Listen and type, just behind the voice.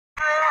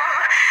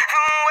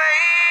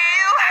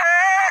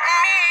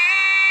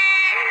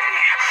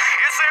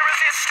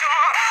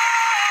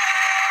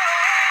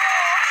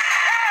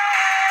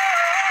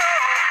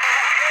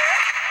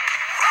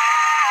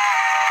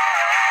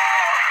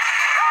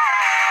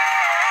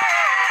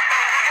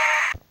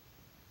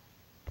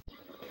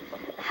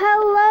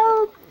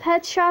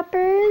Pet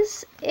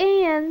Shoppers,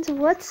 and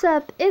what's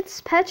up?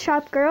 It's Pet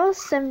Shop Girl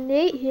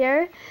 78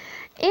 here,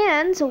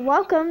 and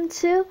welcome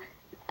to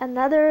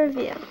another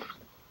review.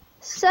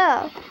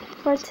 So,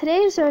 for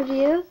today's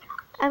review,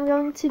 I'm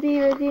going to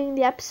be reviewing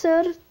the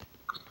episode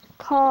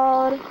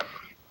called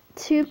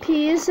Two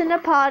Peas in a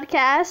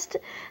Podcast.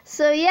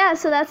 So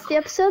that's the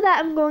episode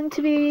that I'm going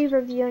to be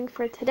reviewing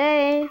for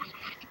today.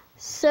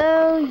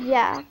 So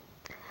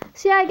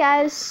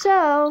guys,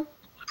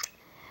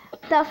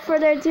 without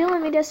further ado,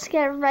 let me just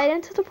get right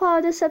into the plot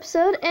of this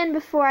episode. And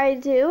before I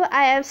do,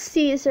 I have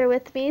Caesar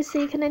with me, so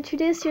you can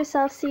introduce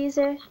yourself,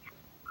 Caesar.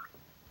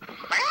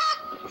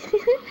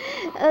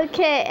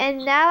 Okay,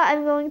 and now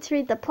I'm going to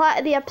read the plot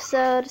of the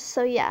episode.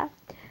 So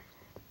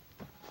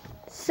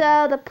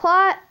the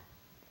plot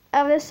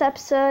of this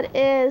episode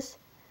is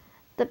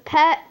the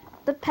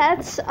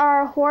pets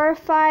are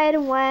horrified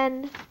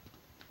when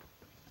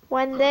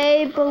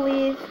they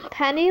believe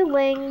Penny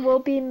Ling will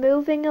be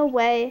moving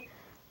away,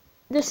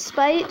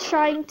 despite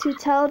trying to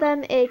tell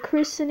them a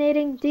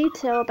cruciating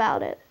detail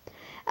about it.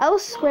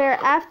 Elsewhere,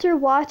 after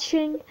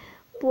watching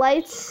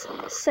Blythe's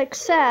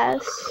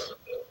success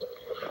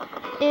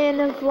in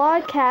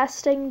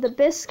vlogcasting, the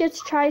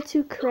Biscuits try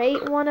to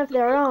create one of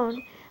their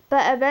own,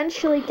 but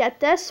eventually get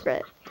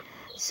desperate.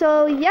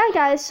 So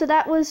guys, so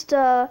that was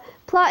the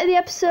plot of the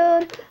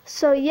episode.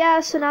 So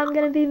now I'm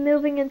going to be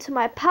moving into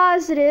my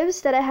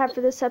positives that I have for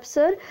this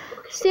episode.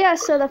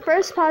 So the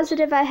first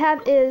positive I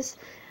have is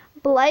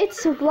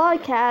Blythe's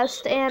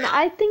vlogcast, and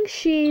I think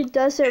she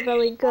does it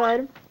really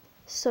good.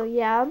 So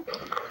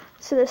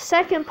the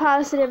second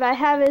positive I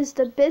have is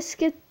the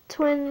Biscuit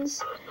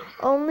twins'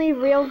 only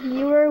real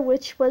viewer,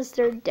 which was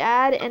their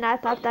dad, and I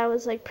thought that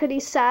was like pretty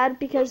sad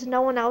because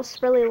no one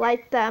else really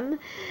liked them.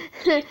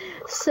 And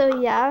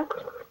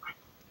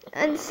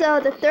so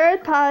the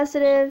third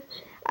positive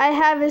I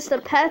have is the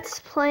pets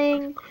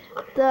playing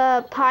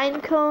the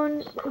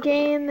Pinecone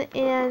game,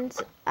 and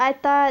I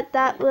thought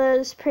that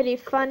was pretty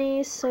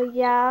funny.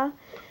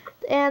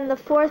 And the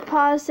fourth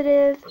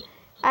positive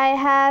I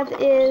have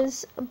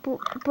is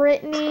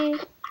Brittany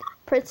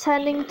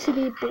pretending to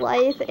be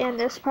Blythe, and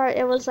this part,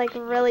 it was like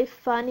really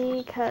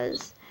funny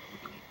because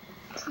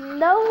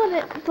no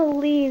one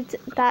believed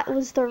that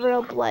was the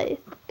real Blythe,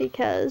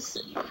 because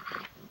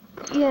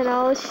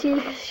she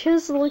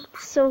just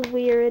looked so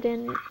weird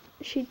and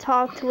she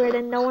talked weird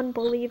and no one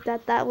believed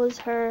that was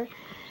her.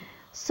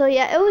 So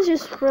it was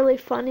just really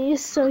funny.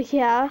 So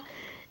the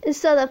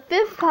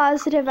fifth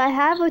positive I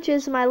have, which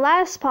is my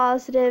last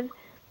positive,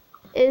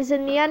 is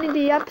in the end of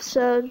the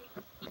episode,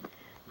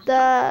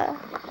 the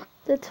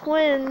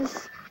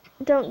twins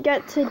don't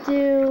get to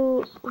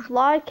do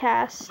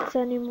vlogcasts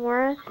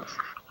anymore.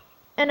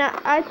 And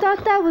I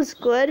thought that was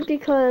good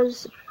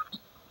because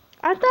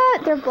I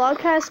thought their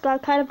vlogcast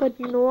got kind of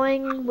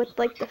annoying with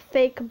like the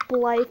fake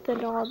Blythe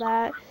and all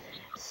that.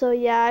 So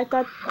I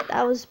thought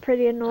that was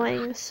pretty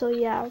annoying. So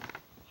that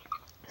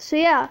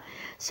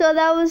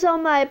was all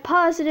my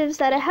positives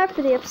that I have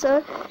for the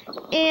episode.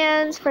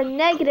 And for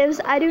negatives,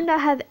 I do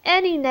not have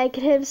any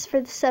negatives for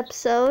this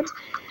episode.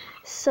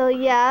 So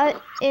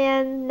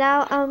and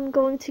now I'm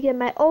going to give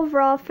my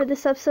overall for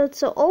this episode.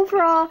 So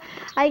overall,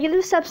 I give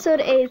this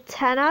episode a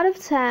 10 out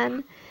of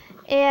 10.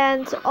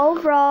 And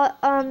overall,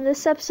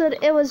 this episode,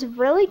 it was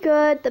really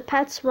good. The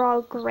pets were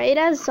all great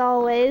as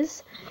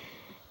always.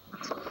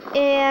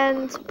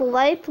 And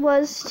Blythe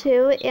was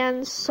too,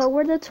 and so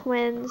were the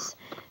twins.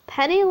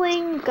 Penny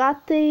Ling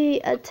got the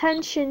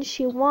attention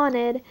she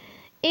wanted,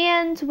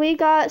 and we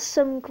got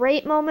some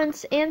great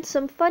moments and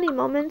some funny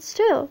moments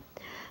too.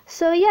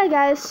 So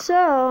guys,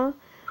 so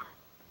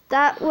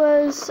that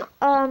was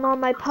all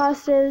my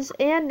positives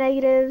and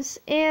negatives,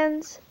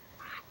 and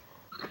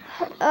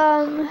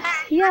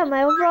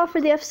my overall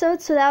for the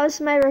episode. So that was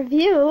my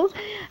review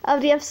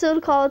of the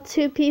episode called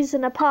Two Peas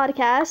in a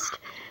Podcast.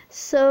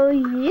 So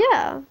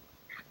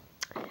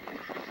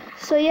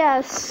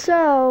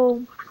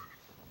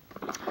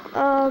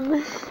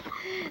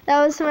that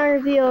was my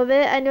review of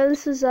it. I know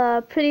this was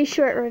a pretty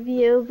short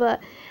review,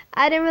 but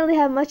I didn't really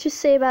have much to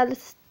say about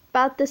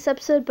this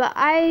episode, but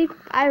I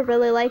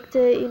really liked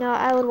it.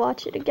 I would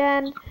watch it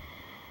again.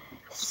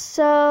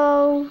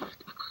 So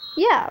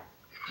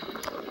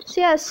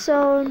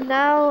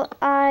now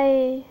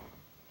I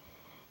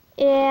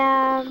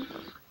am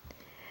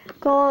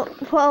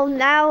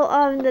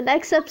the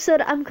next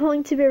episode I'm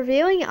going to be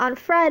reviewing on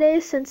Friday,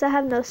 since I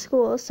have no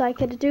school, so I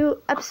could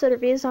do episode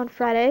reviews on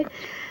Friday.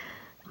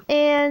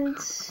 And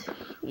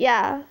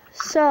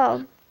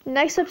so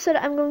next episode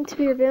I'm going to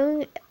be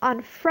reviewing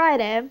on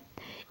Friday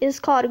is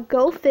called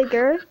Go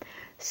Figure.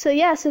 So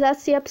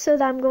that's the episode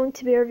that I'm going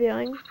to be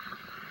reviewing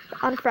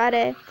on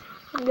Friday.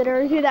 I'm gonna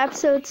review the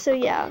episode. So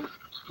guys,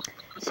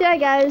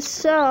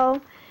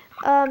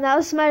 that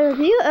was my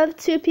review of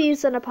Two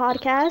Peas in a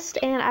Podcast,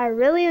 and I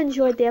really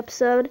enjoyed the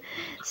episode.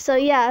 So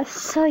guys,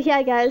 so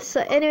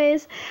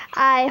anyways,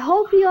 I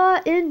hope you all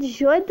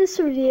enjoyed this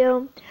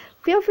review.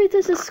 Feel free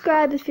to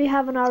subscribe if you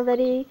haven't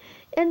already.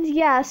 And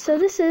so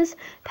this is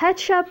Pet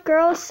Shop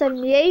Girl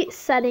 78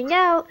 signing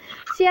out.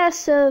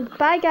 So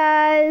bye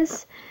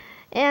guys.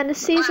 And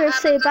Caesar,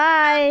 say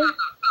bye.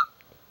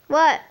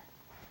 What?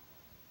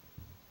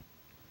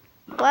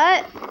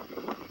 What?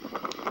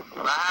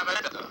 What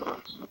happened?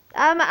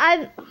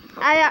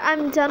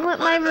 I'm done with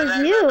my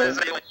review.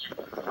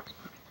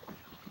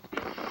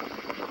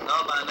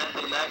 No, but then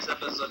the next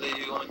episode that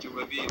you're going to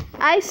review.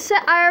 I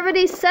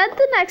already said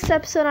the next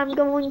episode I'm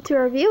going to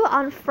review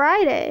on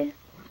Friday.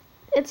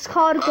 It's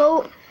called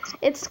Go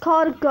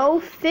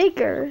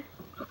Figure.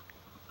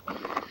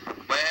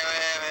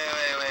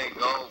 Wait.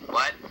 Go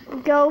what?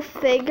 Go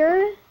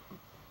Figure.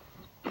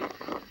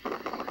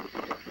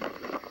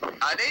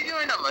 Are they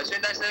doing a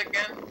merchandise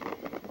again?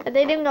 Are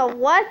they doing a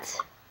what?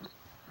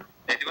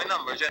 They're doing a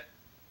merchandise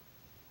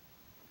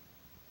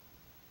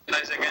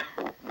again?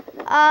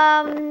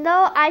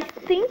 No, I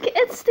think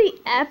it's the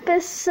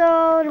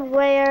episode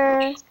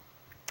where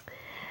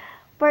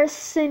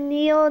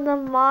Sunil, the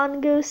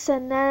mongoose,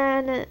 and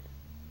then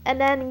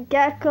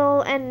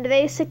Gecko, and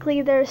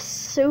basically they're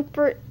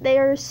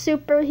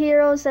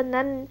superheroes, and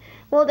then,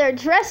 well, they're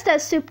dressed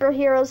as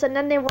superheroes, and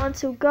then they want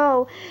to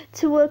go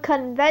to a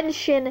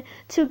convention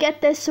to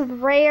get this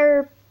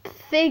rare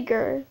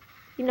figure,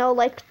 you know,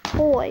 like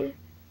toy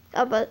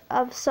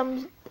of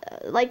some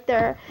like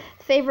their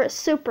favorite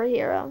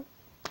superhero.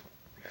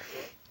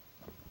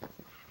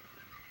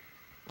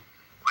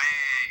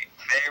 Wait,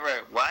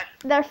 favorite what?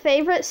 Their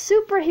favorite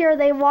superhero.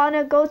 They want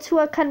to go to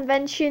a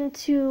convention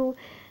to,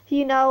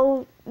 you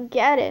know,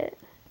 get it.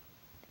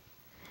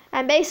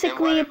 And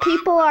basically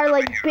people are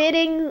like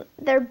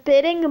they're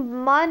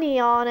bidding money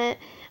on it,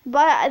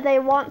 but they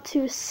want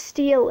to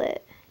steal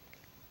it.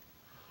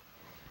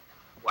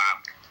 Wow.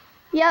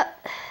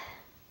 Yep.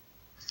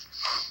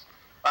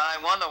 I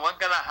wonder what's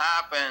gonna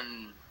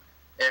happen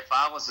if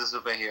I was a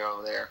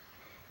superhero there.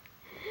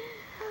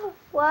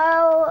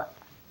 Well,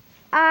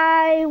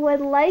 I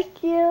would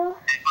like you.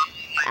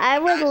 I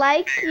would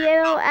like you.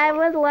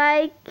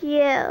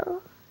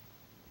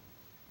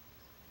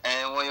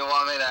 And will you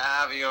want me to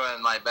have you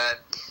in my bed?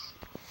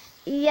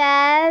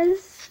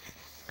 Yes.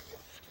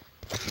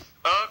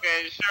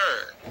 Okay,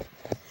 sure.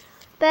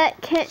 But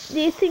do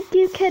you think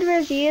you could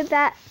review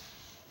that?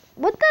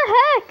 What the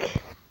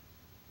heck?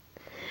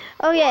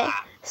 Okay,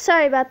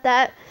 sorry about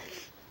that.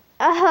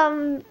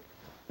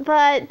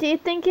 But do you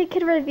think you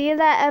could review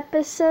that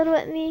episode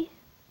with me?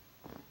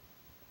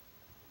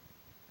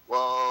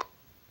 Well,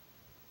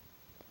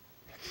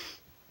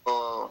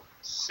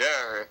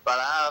 sure. But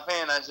I have a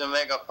feeling I should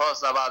make a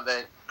post about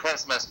the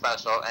Christmas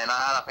special, and I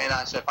have a feeling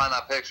I should find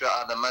a picture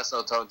of the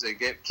mistletoe to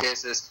give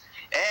kisses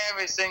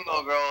every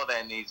single girl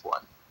that needs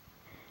one.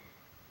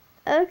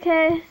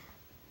 Okay.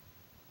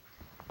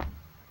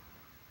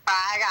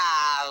 Bye,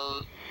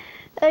 guys.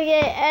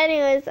 Okay,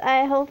 anyways,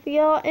 I hope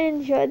you all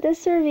enjoyed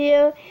this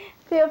review.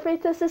 Feel free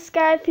to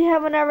subscribe if you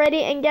haven't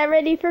already, and get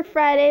ready for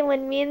Friday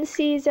when me and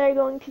Caesar are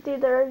going to do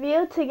the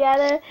review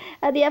together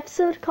of the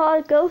episode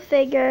called Go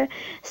Figure.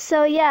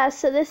 So yeah,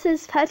 so this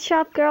is Pet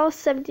Shop Girl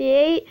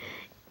 78,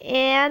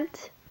 and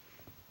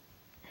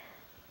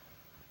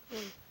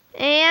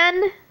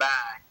Bye.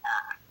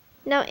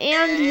 no,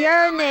 and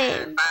your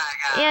name.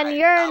 And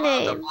your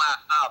name.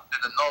 Up to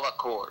the Nova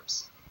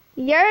Corps.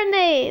 Your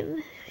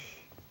name.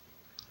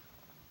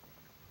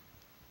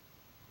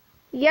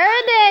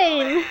 Your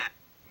name.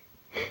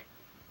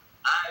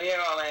 I'm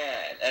Hero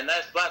Man, and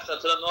let's blast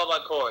up to the Nova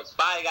Corps.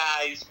 Bye,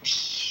 guys.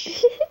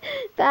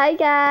 Bye,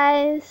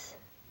 guys.